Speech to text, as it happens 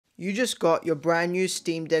You just got your brand new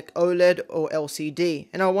Steam Deck OLED or LCD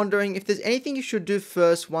and are wondering if there's anything you should do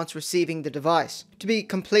first once receiving the device. To be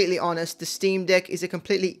completely honest, the Steam Deck is a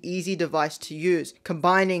completely easy device to use,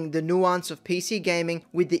 combining the nuance of PC gaming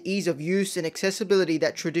with the ease of use and accessibility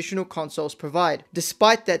that traditional consoles provide.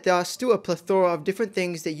 Despite that, there are still a plethora of different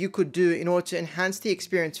things that you could do in order to enhance the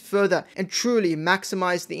experience further and truly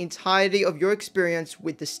maximize the entirety of your experience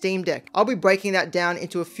with the Steam Deck. I'll be breaking that down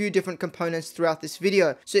into a few different components throughout this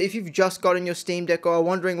video, so if you've just gotten your Steam Deck or are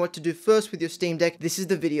wondering what to do first with your Steam Deck, this is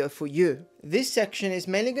the video for you. This section is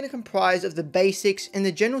mainly going to comprise of the basics and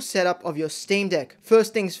the general setup of your Steam Deck.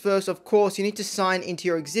 First things first, of course, you need to sign into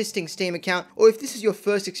your existing Steam account, or if this is your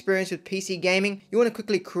first experience with PC gaming, you want to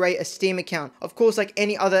quickly create a Steam account. Of course, like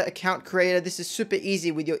any other account creator, this is super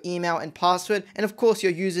easy with your email and password, and of course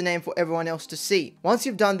your username for everyone else to see. Once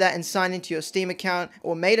you've done that and signed into your Steam account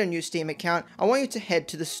or made a new Steam account, I want you to head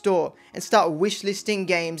to the store and start wishlisting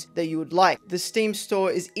games that you would like. The Steam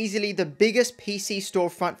store is easily the biggest PC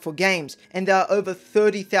storefront for games, and there are over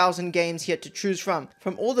 30,000 games here to choose from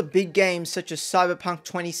all the big games such as Cyberpunk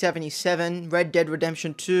 2077, Red Dead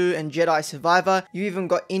Redemption 2, and Jedi Survivor. You even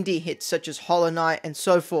got indie hits such as Hollow Knight and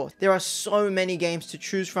so forth. There are so many games to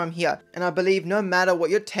choose from here, and I believe no matter what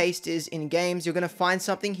your taste is in games, you're going to find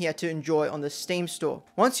something here to enjoy on the Steam store.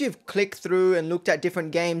 Once you've clicked through and looked at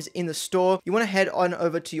different games in the store, you want to head on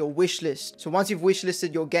over to your wish list. So once you've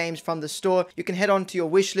wishlisted your games from the store, you can head on to your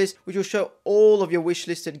wish list, which will show all of your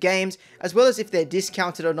wishlisted games, as well as if they're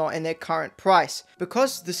discounted or not and their current price.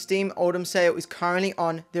 Because the Steam Autumn sale is currently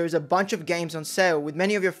on, there is a bunch of games on sale, with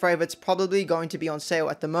many of your favorites probably going to be on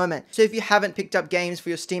sale at the moment. So if you haven't picked up games for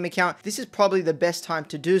your Steam account, this is probably the best time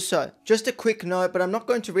to do so. Just a quick note, but I'm not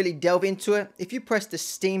going to really delve into it. If you press the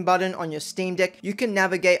Steam button on your Steam Deck, you can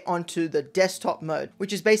navigate onto the desktop mode,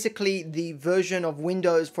 which is basically the version of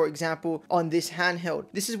Windows, for example, on this handheld.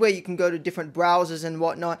 This is where you can go to different browsers and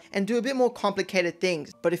whatnot and do a bit more complicated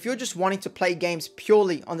things. But if you're just wanting to play games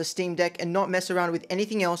purely on the Steam Deck and not mess around with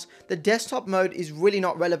anything else, the desktop mode is really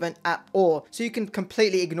not relevant at all, so you can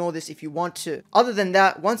completely ignore this if you want to. Other than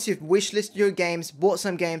that, once you've wishlisted your games, bought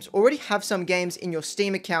some games, already have some games in your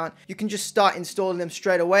Steam account, you can just start installing them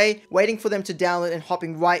straight away, waiting for them to download and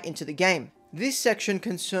hopping right into the game. This section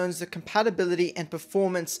concerns the compatibility and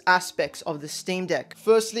performance aspects of the Steam Deck.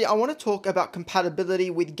 Firstly, I want to talk about compatibility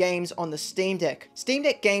with games on the Steam Deck. Steam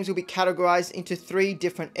Deck games will be categorized into 3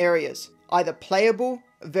 different areas: either playable,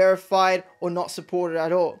 verified, or not supported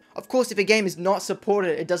at all. Of course, if a game is not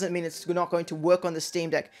supported, it doesn't mean it's not going to work on the Steam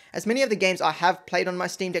Deck, as many of the games I have played on my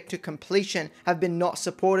Steam Deck to completion have been not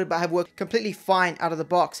supported but have worked completely fine out of the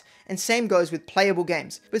box, and same goes with playable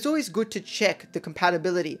games. But it's always good to check the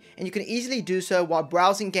compatibility, and you can easily do so while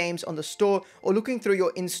browsing games on the store or looking through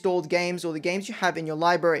your installed games or the games you have in your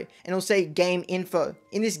library, and it'll say game info.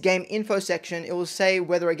 In this game info section, it will say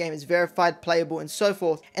whether a game is verified, playable, and so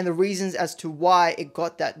forth, and the reasons as to why it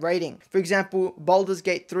got that rating. For example, Baldur's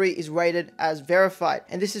Gate 3 is rated as verified,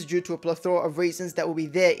 and this is due to a plethora of reasons that will be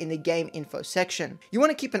there in the game info section. You want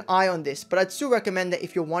to keep an eye on this, but I'd still recommend that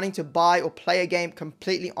if you're wanting to buy or play a game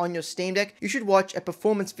completely on your Steam Deck, you should watch a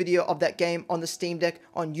performance video of that game on the Steam Deck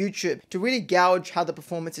on YouTube to really gauge how the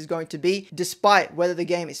performance is going to be, despite whether the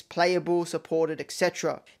game is playable, supported,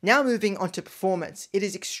 etc. Now moving on to performance, it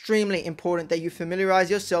is extremely important that you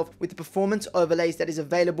familiarize yourself with the performance overlays that is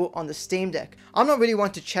available on the Steam Deck. I'm not really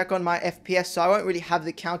one to check on my FPS, so I won't really have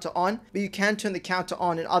the counter on, but you can turn the counter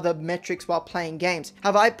on in other metrics while playing games.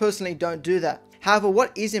 However, I personally don't do that. However,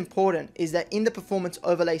 what is important is that in the performance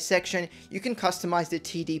overlay section, you can customize the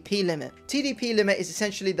TDP limit. TDP limit is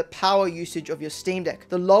essentially the power usage of your Steam Deck.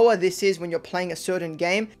 The lower this is when you're playing a certain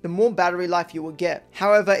game, the more battery life you will get.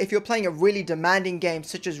 However, if you're playing a really demanding game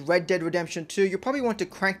such as Red Dead Redemption 2, you probably want to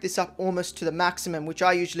crank this up almost to the maximum, which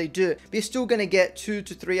I usually do. But you're still going to get 2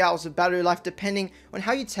 to 3 hours of battery life depending on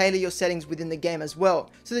how you tailor your settings within the game as well.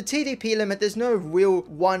 So the TDP limit, there's no real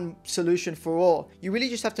one solution for all. You really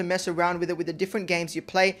just have to mess around with it with the different games you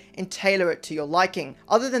play and tailor it to your liking.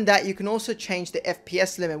 Other than that, you can also change the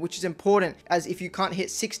FPS limit, which is important, as if you can't hit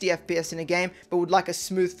 60 FPS in a game but would like a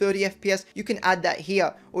smooth 30 FPS, you can add that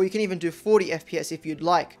here, or you can even do 40 FPS if you'd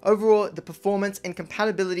like. Overall, the performance and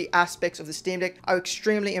compatibility aspects of the Steam Deck are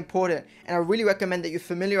extremely important, and I really recommend that you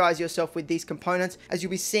familiarize yourself with these components, as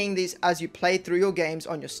you'll be seeing these as you play through your games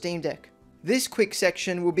on your Steam Deck. This quick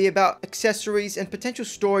section will be about accessories and potential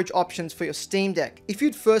storage options for your Steam Deck. If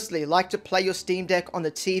you'd firstly like to play your Steam Deck on the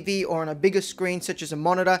TV or on a bigger screen such as a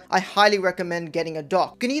monitor, I highly recommend getting a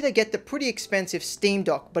dock. You can either get the pretty expensive Steam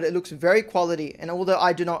Dock, but it looks very quality, and although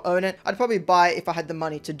I do not own it, I'd probably buy it if I had the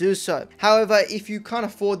money to do so. However, if you can't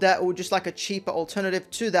afford that, or just like a cheaper alternative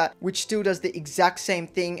to that, which still does the exact same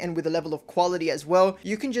thing and with a level of quality as well,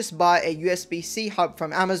 you can just buy a USB-C hub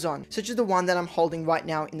from Amazon, such as the one that I'm holding right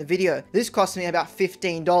now in the video. This cost me about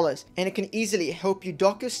 $15, and it can easily help you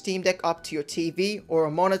dock your Steam Deck up to your TV or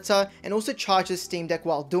a monitor, and also charge the Steam Deck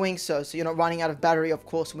while doing so you're not running out of battery, of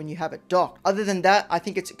course, when you have it docked. Other than that, I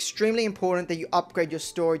think it's extremely important that you upgrade your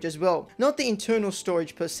storage as well. Not the internal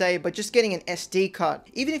storage per se, but just getting an SD card.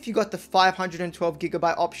 Even if you got the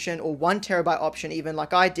 512GB option or 1TB option even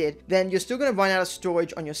like I did, then you're still going to run out of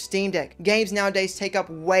storage on your Steam Deck. Games nowadays take up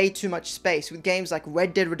way too much space, with games like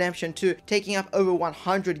Red Dead Redemption 2 taking up over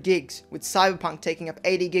 100 gigs, with Cyberpunk taking up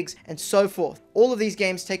 80 gigs, and so forth. All of these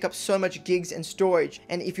games take up so much gigs and storage,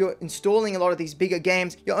 and if you're installing a lot of these bigger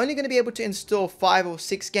games, you're only going to be able to install 5 or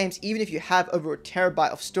 6 games even if you have over a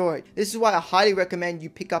terabyte of storage. This is why I highly recommend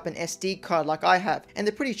you pick up an SD card like I have, and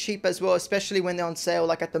they're pretty cheap as well, especially when they're on sale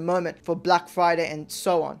like at the moment for Black Friday and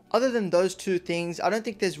so on. Other than those two things, I don't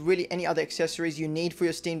think there's really any other accessories you need for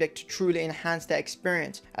your Steam Deck to truly enhance that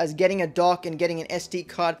experience, as getting a dock and getting an SD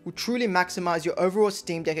card will truly maximize your overall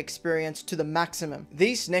Steam Deck experience to the maximum.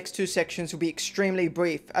 These next two sections will be extremely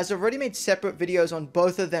brief, as I've already made separate videos on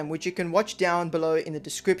both of them, which you can watch down below in the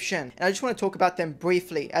description, and I just want to talk about them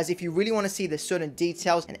briefly, as if you really want to see the certain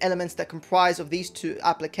details and elements that comprise of these two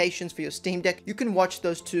applications for your Steam Deck, you can watch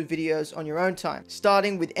those two videos on your own time.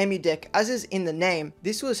 Starting with Emudeck, as is in the name,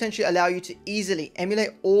 this will essentially allow you to easily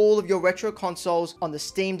emulate all of your retro consoles on the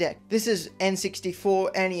Steam Deck. This is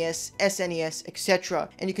N64, NES, SNES, etc.,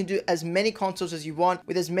 and you can do as many consoles as you want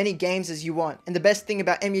with as many games as you want. And the best thing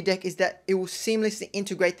about Emudeck is that it will seamlessly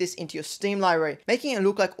integrate this into your Steam library, making it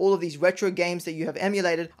look like all of these retro games that you have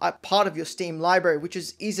emulated are part of your Steam library, which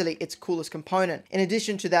is easily its coolest component. In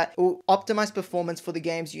addition to that, it will optimize performance for the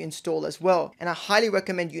games you install as well, and I highly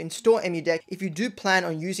recommend you install Emudeck if you do plan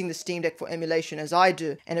on using the Steam Deck for emulation as I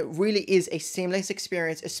do, and it really is a seamless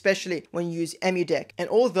experience, especially when you use Emudeck. And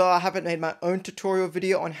although I haven't made my own tutorial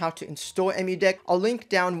video on how to install Emudeck, I'll link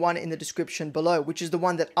down one in the description below, which is the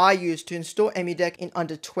one that I use to install Emudeck in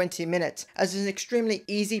under 20 minutes, as it's an extremely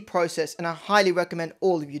easy process, and I highly recommend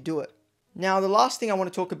all of you do it. Now, the last thing I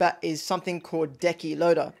want to talk about is something called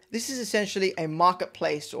Deckyloader. This is essentially a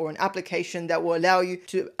marketplace or an application that will allow you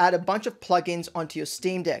to add a bunch of plugins onto your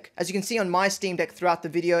Steam Deck. As you can see on my Steam Deck throughout the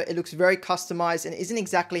video, it looks very customized and isn't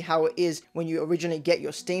exactly how it is when you originally get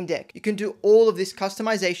your Steam Deck. You can do all of this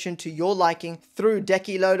customization to your liking through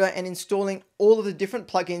Deckyloader and installing all of the different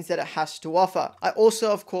plugins that it has to offer. I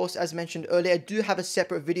also, of course, as mentioned earlier, do have a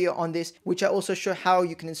separate video on this, which I also show how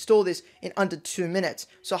you can install this in under 2 minutes.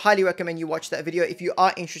 So I highly recommend you watch that video if you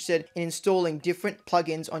are interested in installing different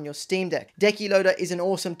plugins on your Steam Deck. Deckyloader is an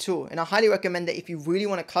awesome tool, and I highly recommend that if you really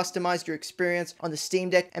want to customize your experience on the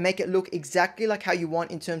Steam Deck and make it look exactly like how you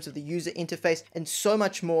want in terms of the user interface and so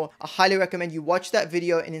much more, I highly recommend you watch that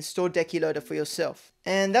video and install Deckyloader for yourself.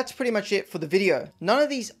 And that's pretty much it for the video. None of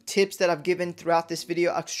these tips that I've given throughout this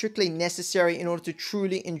video are strictly necessary in order to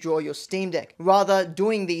truly enjoy your Steam Deck. Rather,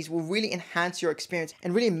 doing these will really enhance your experience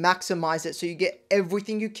and really maximize it so you get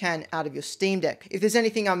everything you can out of your Steam Deck. If there's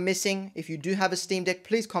anything I'm missing, if you do have a Steam Deck,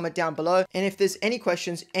 please comment down below. And if there's any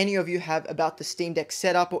questions any of you have about the Steam Deck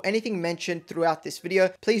setup or anything mentioned throughout this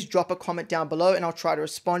video, please drop a comment down below and I'll try to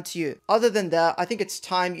respond to you. Other than that, I think it's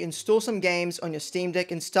time you install some games on your Steam Deck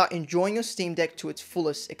and start enjoying your Steam Deck to its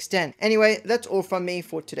fullest extent. Anyway, that's all from me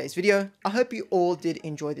for today's video. I hope you all did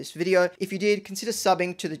enjoy this video. If you did, consider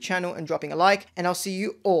subbing to the channel and dropping a like, and I'll see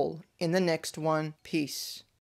you all in the next one. Peace.